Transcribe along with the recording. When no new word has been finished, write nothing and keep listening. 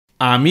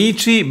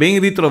Amici, ben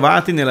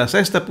ritrovati nella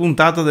sesta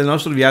puntata del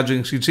nostro viaggio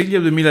in Sicilia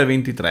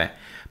 2023.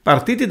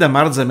 Partiti da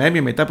Marzamemi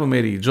a metà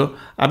pomeriggio,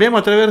 abbiamo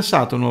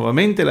attraversato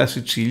nuovamente la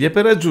Sicilia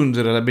per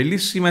raggiungere la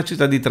bellissima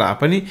città di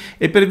Trapani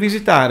e per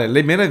visitare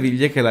le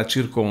meraviglie che la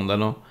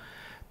circondano.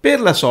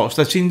 Per la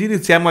sosta ci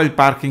indirizziamo al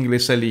parking Le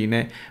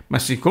Saline, ma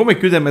siccome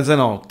chiude a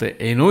mezzanotte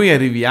e noi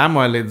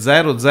arriviamo alle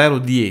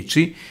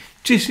 00:10,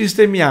 ci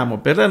sistemiamo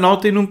per la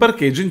notte in un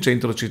parcheggio in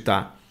centro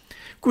città.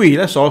 Qui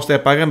la sosta è a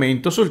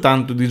pagamento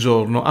soltanto di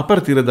giorno a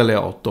partire dalle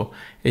 8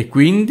 e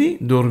quindi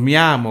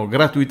dormiamo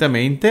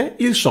gratuitamente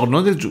il sonno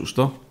del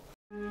giusto.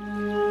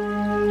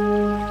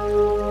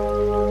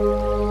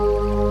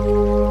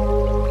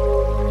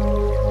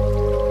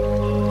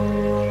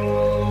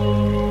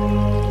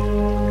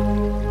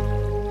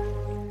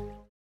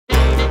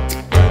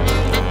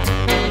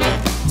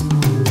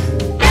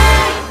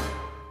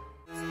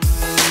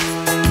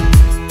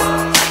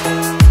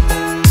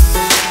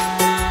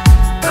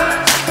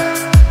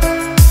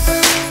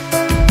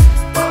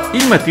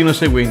 Il mattino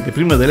seguente,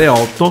 prima delle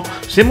 8,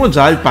 siamo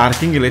già al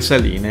parking Le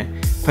Saline.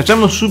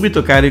 Facciamo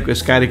subito carico e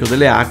scarico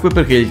delle acque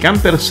perché il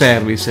camper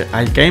service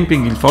al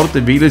camping Il Forte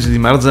Village di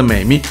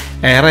Marzamemi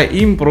era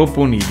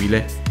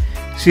improponibile.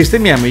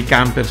 Sistemiamo i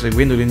camper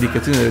seguendo le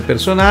indicazioni del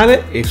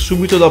personale e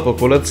subito dopo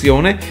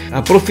colazione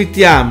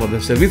approfittiamo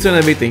del servizio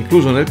navetta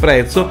incluso nel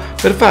prezzo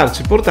per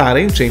farci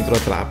portare in centro a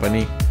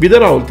Trapani. Vi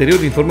darò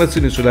ulteriori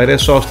informazioni sull'area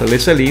sosta Le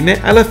Saline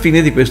alla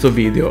fine di questo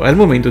video, al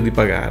momento di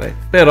pagare.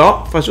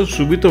 Però faccio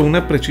subito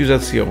una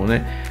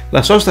precisazione: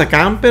 la sosta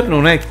camper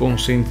non è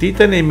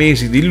consentita nei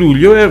mesi di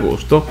luglio e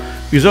agosto,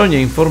 bisogna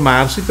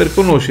informarsi per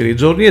conoscere i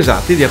giorni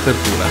esatti di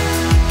apertura.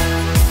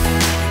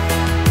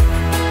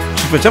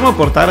 Facciamo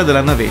portare dalla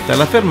navetta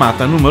alla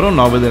fermata numero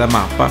 9 della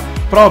mappa,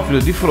 proprio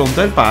di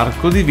fronte al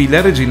parco di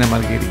Villa Regina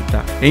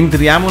Margherita.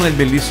 Entriamo nel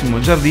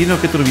bellissimo giardino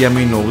che troviamo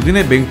in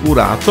ordine, ben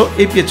curato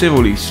e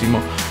piacevolissimo,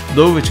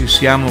 dove ci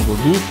siamo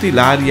goduti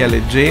l'aria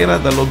leggera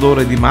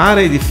dall'odore di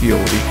mare e di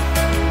fiori.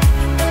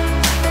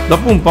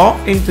 Dopo un po'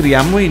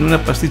 entriamo in una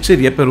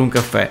pasticceria per un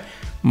caffè,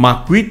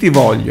 ma qui ti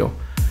voglio!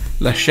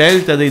 La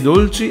scelta dei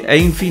dolci è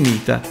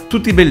infinita,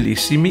 tutti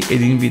bellissimi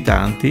ed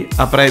invitanti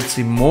a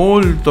prezzi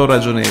molto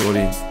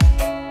ragionevoli.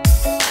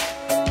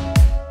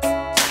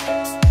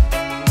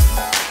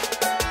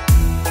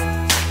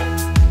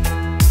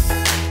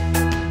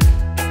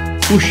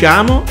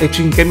 Usciamo e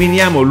ci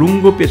incamminiamo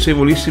lungo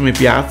piacevolissime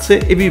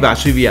piazze e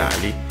vivaci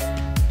viali.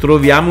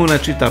 Troviamo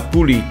una città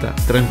pulita,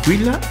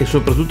 tranquilla e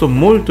soprattutto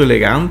molto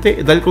elegante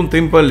ed al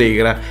contempo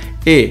allegra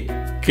e,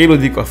 che lo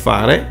dico a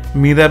fare,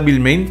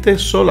 mirabilmente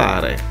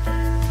solare.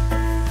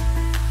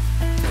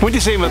 Come ti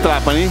sembra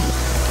Trapani?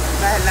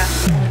 Bella.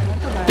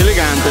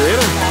 Elegante,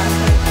 vero?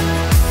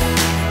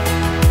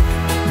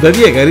 Da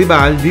via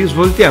Garibaldi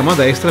svoltiamo a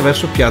destra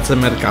verso piazza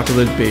Mercato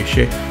del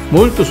Pesce,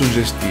 molto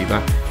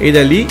suggestiva, e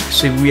da lì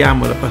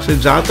seguiamo la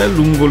passeggiata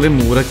lungo le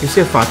mura che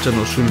si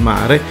affacciano sul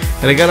mare,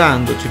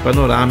 regalandoci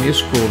panorami e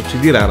scorci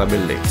di rara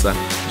bellezza.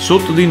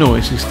 Sotto di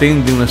noi si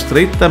stende una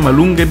stretta ma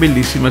lunga e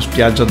bellissima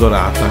spiaggia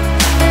dorata.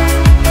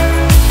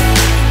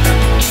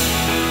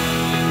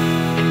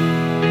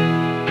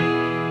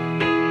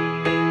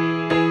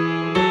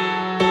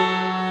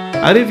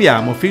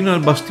 Arriviamo fino al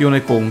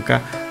bastione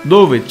Conca,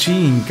 dove ci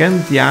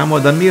incantiamo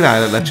ad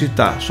ammirare la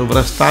città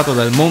sovrastata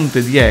dal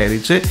monte di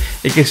Erice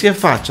e che si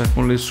affaccia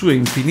con le sue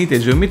infinite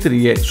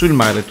geometrie sul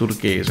mare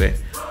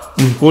turchese.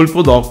 Un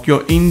colpo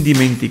d'occhio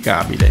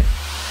indimenticabile.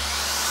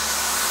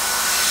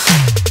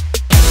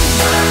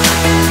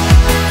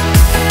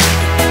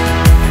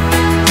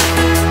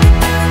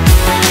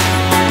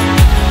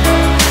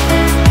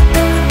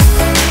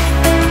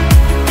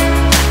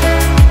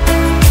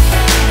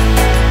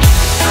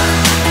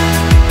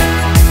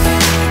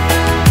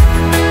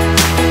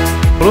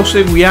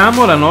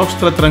 Proseguiamo la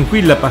nostra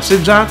tranquilla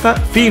passeggiata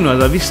fino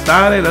ad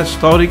avvistare la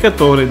storica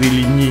torre di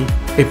Ligny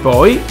e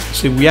poi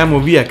seguiamo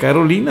via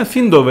Carolina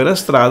fin dove la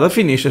strada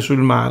finisce sul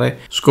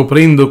mare,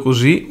 scoprendo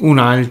così un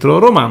altro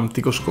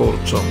romantico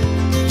scorcio.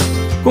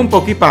 Con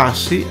pochi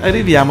passi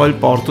arriviamo al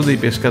porto dei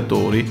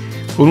pescatori,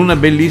 con una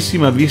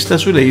bellissima vista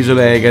sulle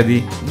isole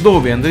Egadi,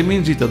 dove andremo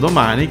in gita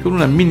domani con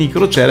una mini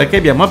crociera che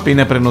abbiamo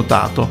appena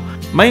prenotato.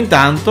 Ma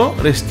intanto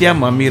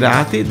restiamo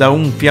ammirati da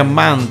un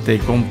fiammante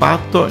e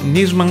compatto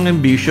Nisman &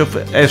 Bischoff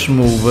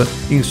S-Move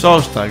in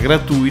sosta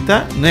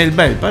gratuita nel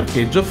bel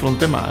parcheggio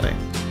fronte mare.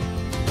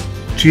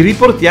 Ci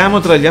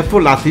riportiamo tra gli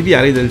affollati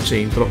viali del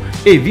centro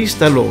e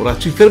vista l'ora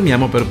ci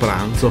fermiamo per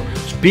pranzo,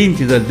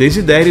 spinti dal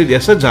desiderio di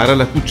assaggiare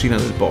la cucina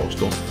del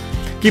posto.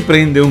 Chi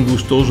prende un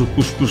gustoso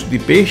couscous di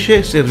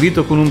pesce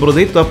servito con un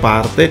brodetto a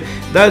parte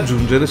da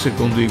aggiungere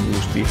secondo i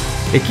gusti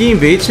e chi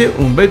invece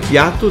un bel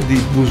piatto di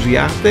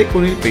busiate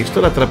con il pesto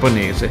alla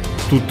trapanese,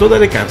 tutto da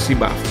lecarsi i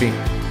baffi.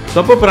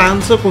 Dopo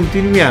pranzo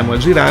continuiamo a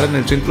girare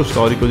nel centro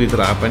storico di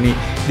Trapani,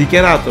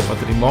 dichiarato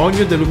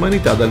patrimonio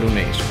dell'umanità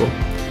dall'UNESCO.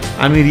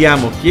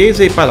 Ammiriamo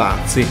chiese e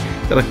palazzi,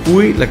 tra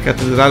cui la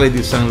cattedrale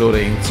di San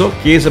Lorenzo,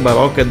 chiesa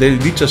barocca del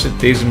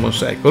XVII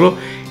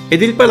secolo,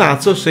 ed il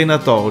palazzo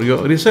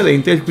senatorio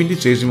risalente al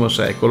XV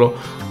secolo,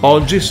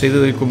 oggi sede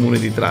del comune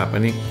di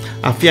Trapani,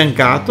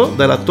 affiancato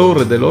dalla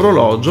torre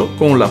dell'orologio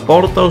con la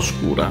porta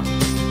oscura.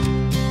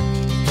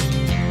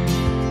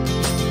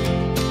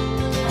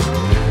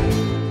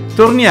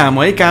 Torniamo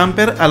ai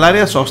camper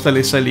all'area sosta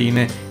Le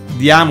Saline,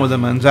 diamo da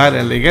mangiare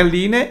alle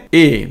galline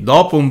e,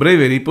 dopo un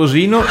breve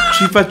riposino,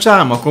 ci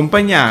facciamo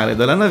accompagnare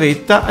dalla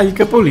navetta al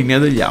capolinea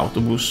degli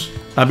autobus.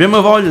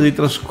 Abbiamo voglia di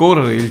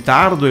trascorrere il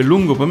tardo e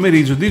lungo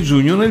pomeriggio di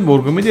giugno nel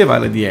borgo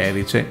medievale di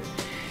Erice.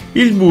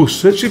 Il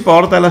bus ci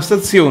porta alla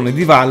stazione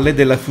di valle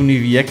della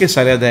funivia che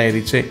sale ad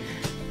Erice.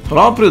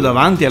 Proprio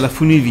davanti alla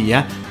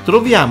funivia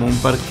troviamo un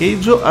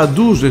parcheggio ad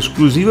uso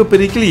esclusivo per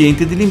i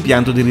clienti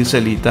dell'impianto di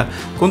risalita,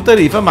 con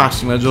tariffa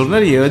massima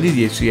giornaliera di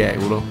 10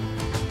 euro.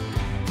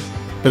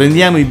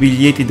 Prendiamo i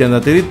biglietti di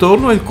andata e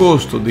ritorno al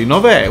costo di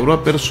 9 euro a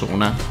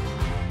persona.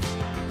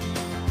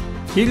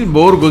 Il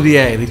borgo di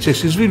Erice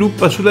si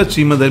sviluppa sulla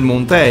cima del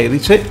monte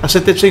Erice a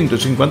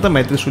 750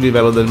 metri sul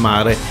livello del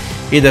mare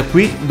e da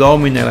qui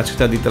domina la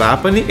città di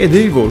Trapani ed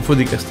il golfo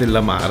di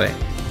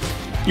Castellammare.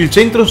 Il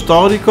centro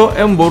storico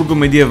è un borgo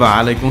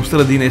medievale con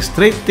stradine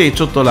strette e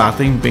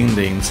ciottolate in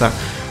pendenza,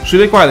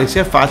 sulle quali si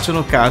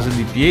affacciano case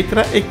di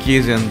pietra e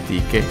chiese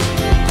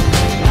antiche.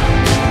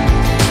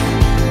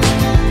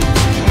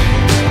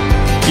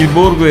 Il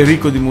borgo è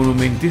ricco di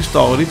monumenti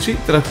storici,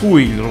 tra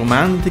cui il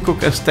romantico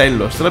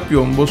castello a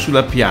strapiombo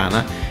sulla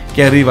piana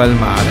che arriva al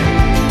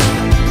mare.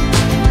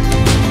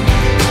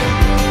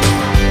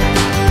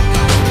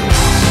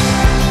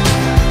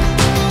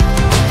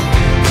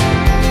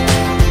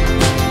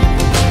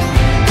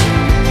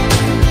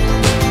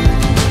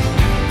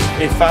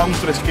 E fa un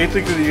freschetto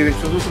incredibile,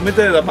 ho dovuto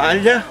mettere la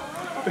maglia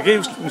perché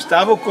mi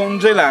stavo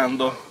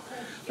congelando,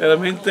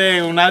 veramente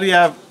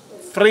un'aria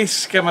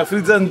fresca ma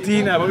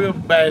frizzantina, proprio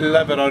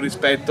bella, però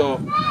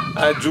rispetto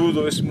a giù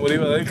dove si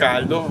moriva dal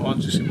caldo,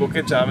 oggi si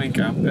boccheggiava in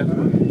camper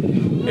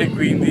e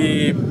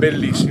quindi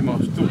bellissimo,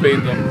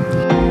 stupendo.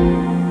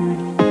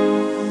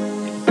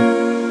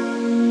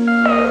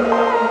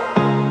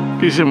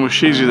 Qui siamo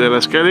scesi dalla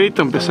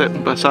scaletta,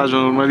 un passaggio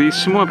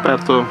normalissimo,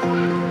 aperto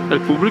al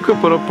pubblico,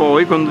 però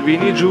poi quando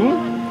vieni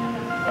giù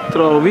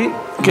trovi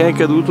che è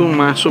caduto un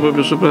masso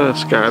proprio sopra la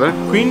scala,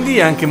 quindi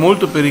è anche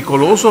molto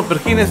pericoloso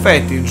perché in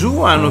effetti giù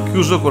hanno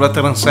chiuso con la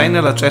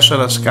transenne l'accesso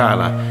alla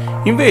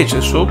scala,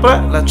 invece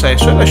sopra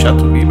l'accesso è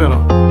lasciato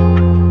libero.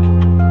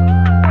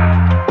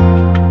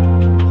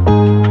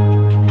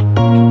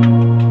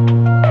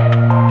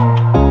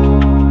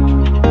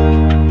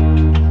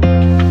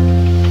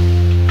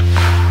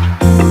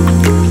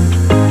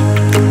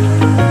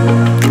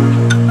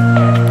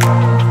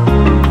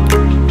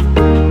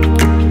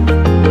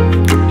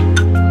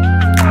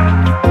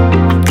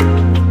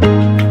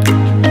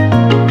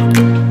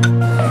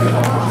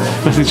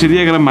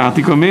 Pasticceria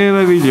Grammatico,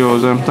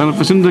 meravigliosa, stanno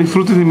facendo i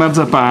frutti di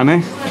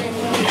marzapane,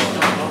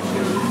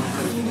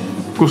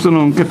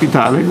 costano un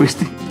capitale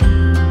questi.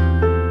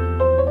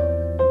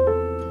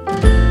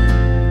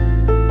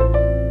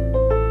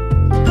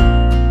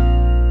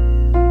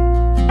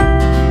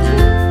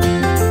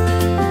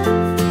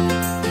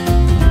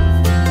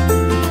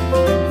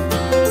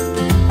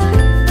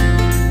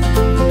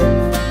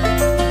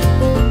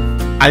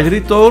 Al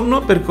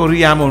ritorno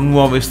percorriamo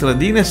nuove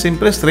stradine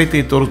sempre strette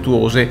e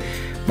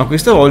tortuose, ma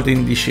questa volta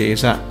in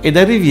discesa, ed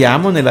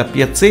arriviamo nella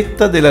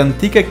piazzetta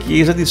dell'antica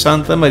chiesa di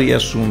Santa Maria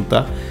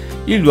Assunta,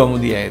 il Duomo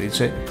di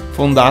Erice,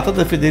 fondata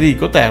da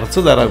Federico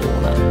III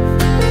d'Aragona.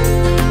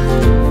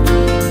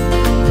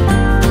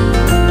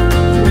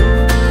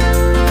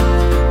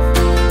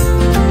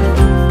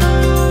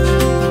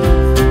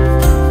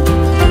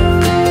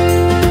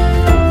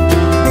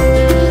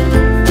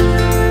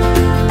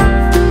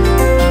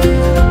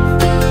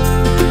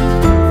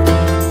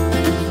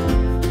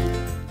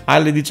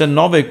 Alle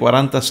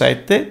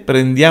 19:47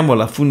 prendiamo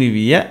la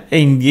funivia e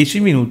in 10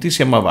 minuti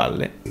siamo a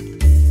valle.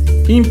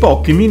 In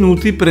pochi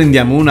minuti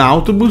prendiamo un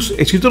autobus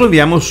e ci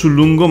troviamo sul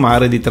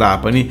lungomare di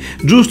Trapani,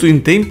 giusto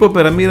in tempo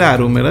per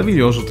ammirare un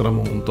meraviglioso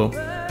tramonto.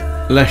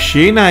 La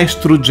scena è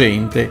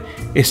struggente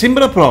e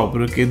sembra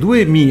proprio che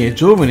due mie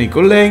giovani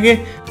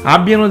colleghe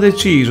abbiano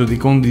deciso di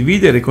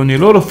condividere con i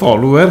loro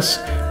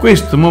followers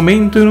questo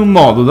momento in un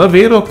modo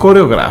davvero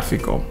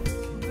coreografico.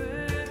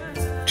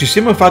 Ci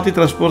siamo fatti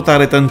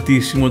trasportare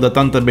tantissimo da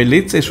tanta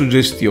bellezza e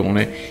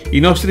suggestione, i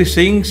nostri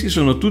sensi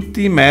sono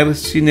tutti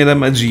immersi nella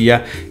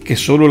magia che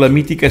solo la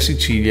mitica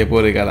Sicilia può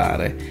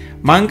regalare.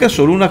 Manca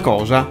solo una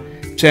cosa,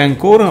 c'è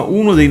ancora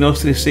uno dei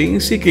nostri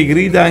sensi che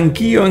grida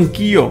anch'io,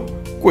 anch'io,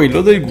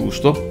 quello del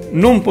gusto.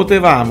 Non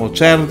potevamo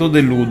certo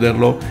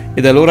deluderlo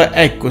ed allora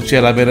eccoci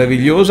alla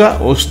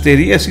meravigliosa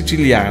osteria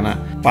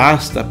siciliana,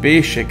 pasta,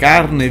 pesce,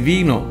 carne,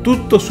 vino,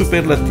 tutto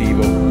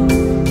superlativo.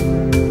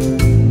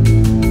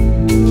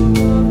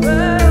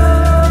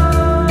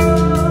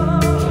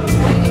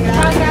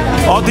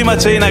 Ottima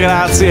cena,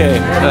 grazie.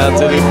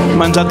 Grazie.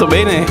 Mangiato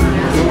bene?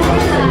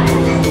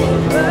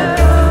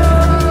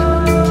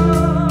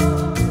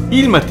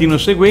 Il mattino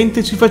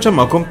seguente ci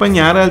facciamo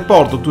accompagnare al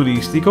porto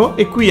turistico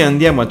e qui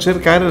andiamo a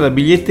cercare la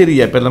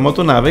biglietteria per la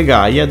motonave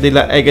Gaia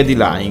della Egadi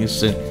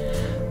Lines.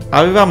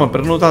 Avevamo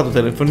prenotato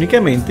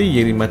telefonicamente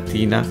ieri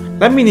mattina.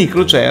 La mini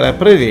crociera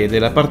prevede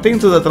la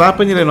partenza da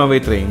Trapani alle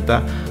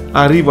 9:30,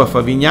 arrivo a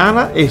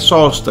Favignana e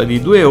sosta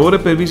di 2 ore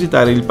per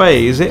visitare il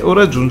paese o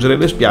raggiungere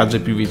le spiagge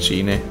più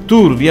vicine.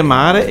 Tour via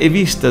mare e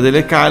vista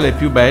delle cale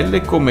più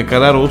belle come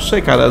Cala Rossa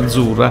e Cala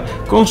Azzurra,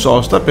 con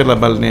sosta per la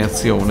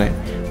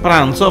balneazione.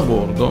 Pranzo a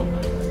bordo.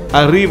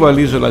 Arrivo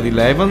all'isola di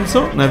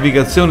Levanzo,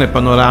 navigazione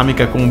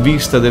panoramica con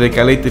vista delle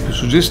calette più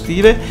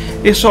suggestive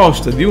e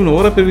sosta di 1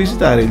 ora per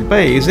visitare il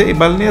paese e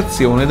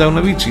balneazione da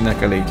una vicina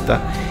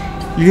caletta.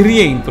 Il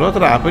rientro a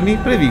Trapani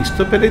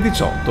previsto per le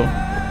 18.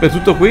 Per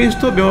tutto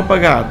questo abbiamo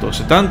pagato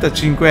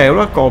 75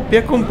 euro a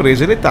coppia,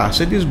 comprese le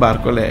tasse di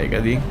sbarco alle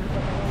Egadi.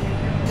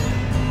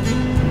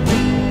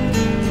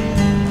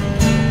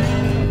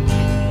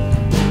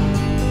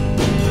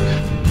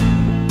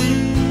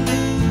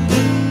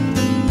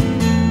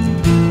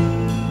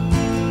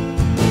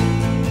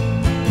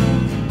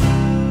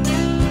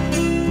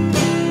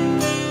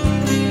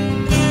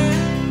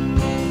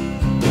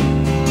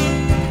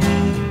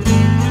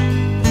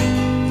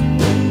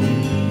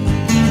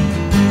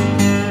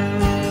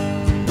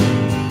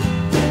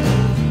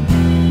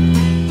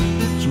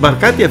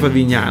 Sbarcati a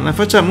Favignana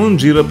facciamo un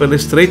giro per le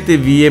strette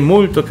vie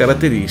molto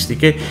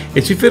caratteristiche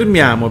e ci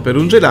fermiamo per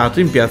un gelato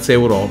in piazza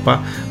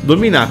Europa,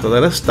 dominata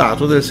dalla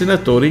statua del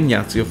senatore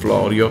Ignazio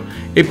Florio,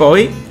 e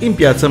poi in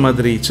piazza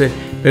Madrice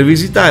per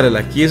visitare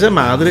la chiesa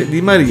madre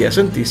di Maria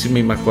Santissima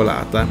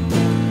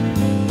Immacolata.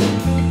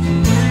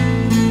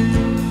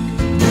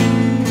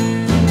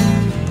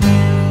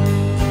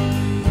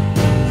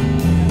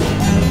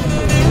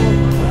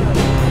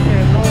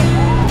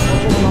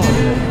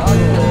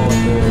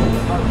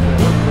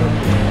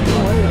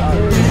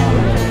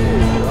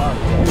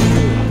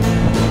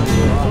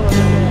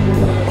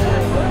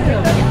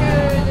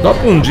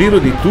 Dopo un giro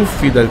di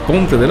tuffi dal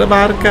ponte della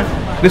barca,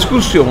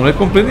 l'escursione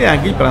comprende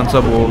anche il pranzo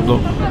a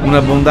bordo, un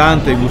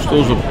abbondante e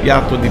gustoso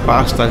piatto di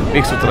pasta al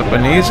pesto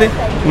trapanese,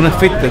 una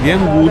fetta di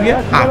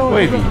anguria, acqua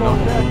e vino.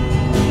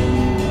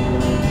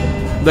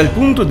 Dal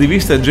punto di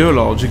vista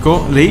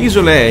geologico, le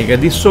isole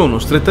Egadi sono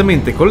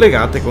strettamente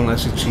collegate con la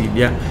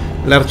Sicilia.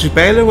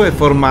 L'arcipelago è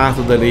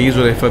formato dalle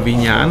isole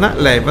Favignana,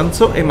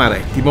 Levanzo e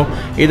Marettimo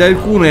e da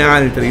alcune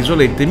altre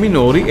isolette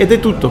minori ed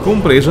è tutto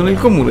compreso nel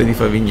comune di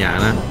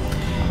Favignana.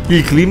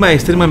 Il clima è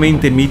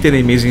estremamente mite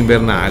nei mesi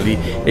invernali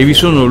e vi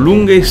sono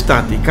lunghe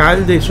estati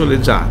calde e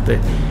soleggiate.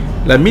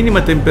 La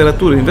minima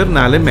temperatura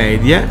invernale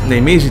media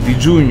nei mesi di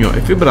giugno e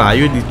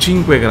febbraio è di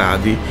 5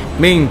 gradi,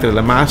 mentre la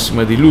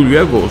massima di luglio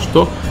e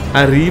agosto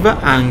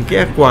arriva anche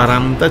a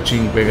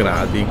 45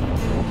 gradi.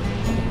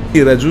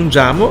 E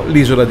raggiungiamo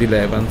l'isola di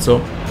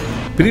Levanzo.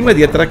 Prima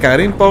di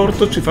attraccare in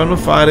porto ci fanno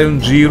fare un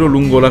giro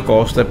lungo la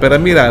costa per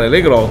ammirare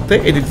le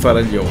grotte ed il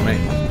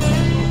faraglione.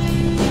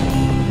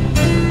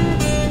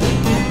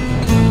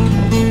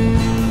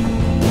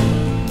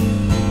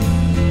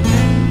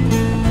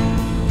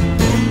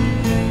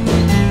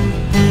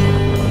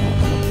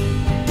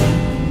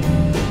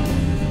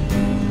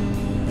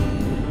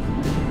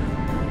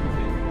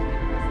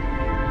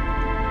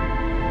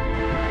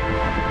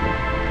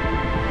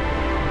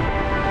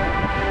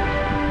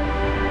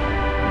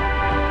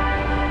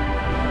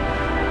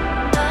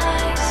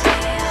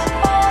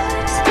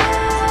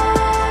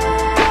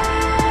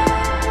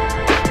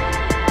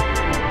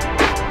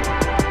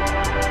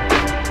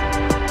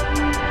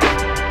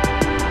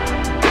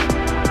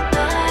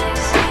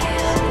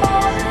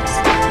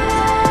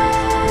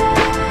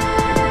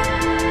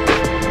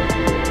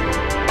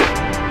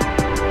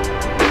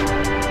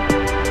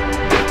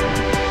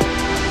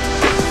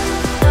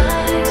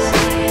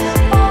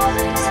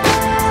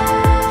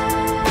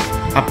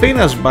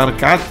 Appena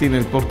sbarcati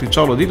nel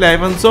porticciolo di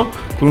Levanzo,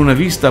 con una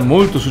vista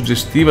molto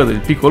suggestiva del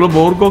piccolo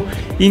borgo,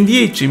 in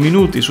 10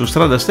 minuti su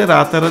strada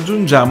sterrata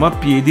raggiungiamo a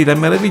piedi la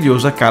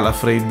meravigliosa Cala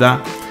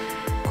Fredda.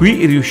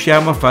 Qui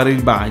riusciamo a fare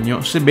il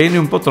bagno, sebbene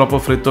un po' troppo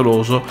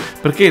frettoloso,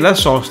 perché la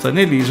sosta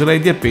nell'isola è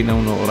di appena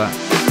 1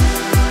 ora.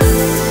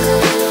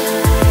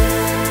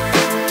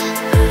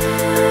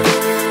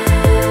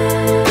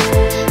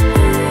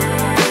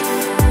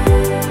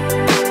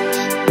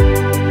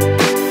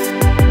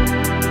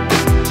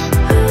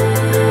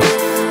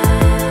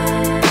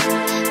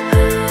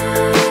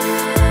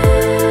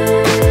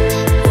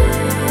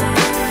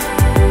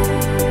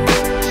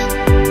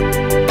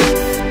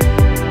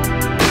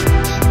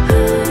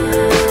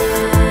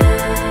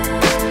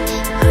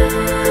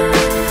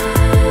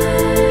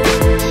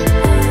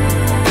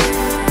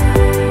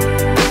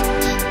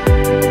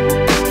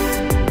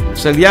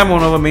 Saliamo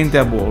nuovamente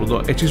a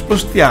bordo e ci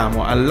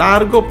spostiamo al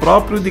largo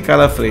proprio di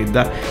Cala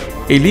Fredda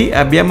e lì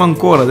abbiamo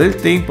ancora del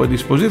tempo a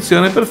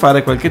disposizione per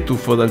fare qualche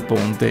tuffo dal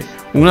ponte,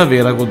 una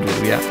vera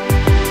goduria.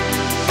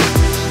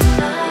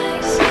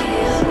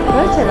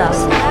 Dove c'era?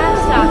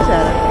 Dove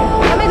c'era?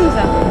 La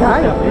medusa.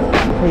 Dai,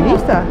 l'hai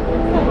vista?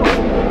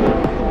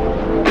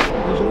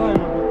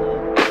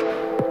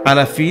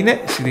 Alla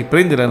fine si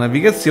riprende la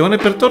navigazione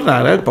per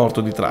tornare al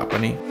porto di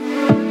Trapani.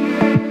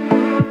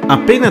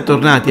 Appena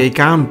tornati ai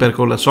camper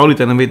con la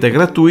solita navetta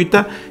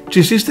gratuita,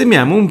 ci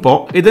sistemiamo un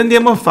po' ed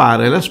andiamo a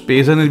fare la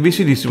spesa nel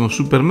vicinissimo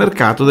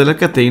supermercato della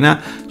catena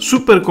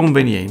Super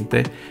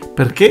Conveniente,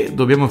 perché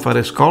dobbiamo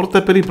fare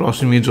scorta per i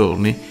prossimi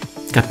giorni.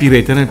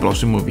 Capirete nel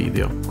prossimo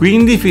video.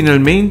 Quindi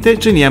finalmente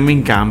ceniamo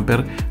in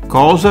camper,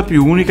 cosa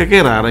più unica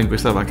che rara in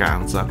questa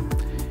vacanza.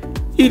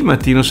 Il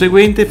mattino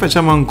seguente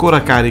facciamo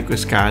ancora carico e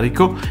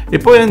scarico e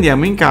poi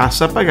andiamo in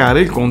cassa a pagare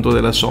il conto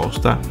della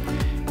sosta.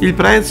 Il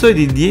prezzo è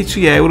di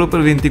 10 euro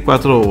per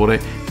 24 ore,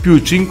 più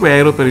 5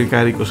 euro per il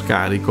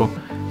carico-scarico.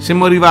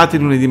 Siamo arrivati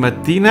lunedì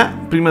mattina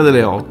prima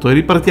delle 8 e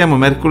ripartiamo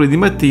mercoledì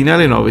mattina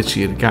alle 9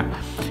 circa.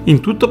 In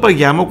tutto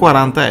paghiamo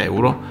 40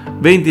 euro,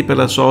 20 per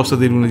la sosta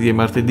di lunedì e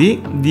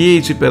martedì,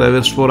 10 per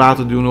aver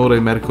sforato di un'ora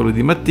il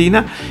mercoledì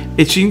mattina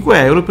e 5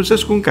 euro per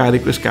ciascun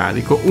carico e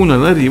scarico, uno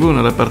all'arrivo e uno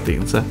alla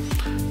partenza.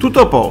 Tutto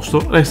a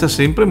posto, resta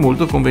sempre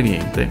molto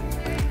conveniente.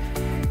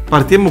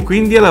 Partiamo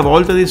quindi alla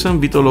volta di San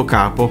Vito Lo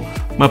Capo,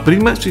 ma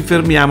prima ci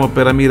fermiamo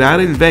per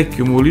ammirare il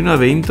vecchio mulino a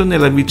vento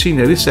nella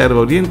vicina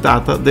riserva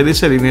orientata delle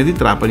saline di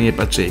Trapani e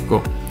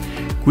Paceco.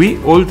 Qui,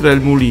 oltre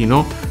al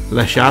mulino,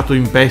 lasciato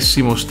in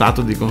pessimo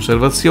stato di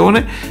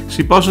conservazione,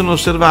 si possono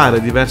osservare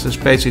diverse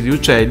specie di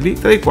uccelli,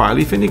 tra i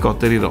quali i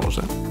fenicotteri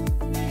rosa.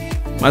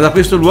 Ma da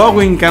questo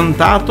luogo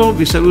incantato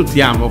vi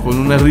salutiamo con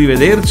un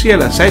arrivederci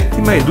alla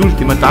settima ed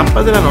ultima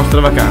tappa della nostra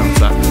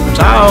vacanza.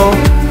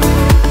 Ciao!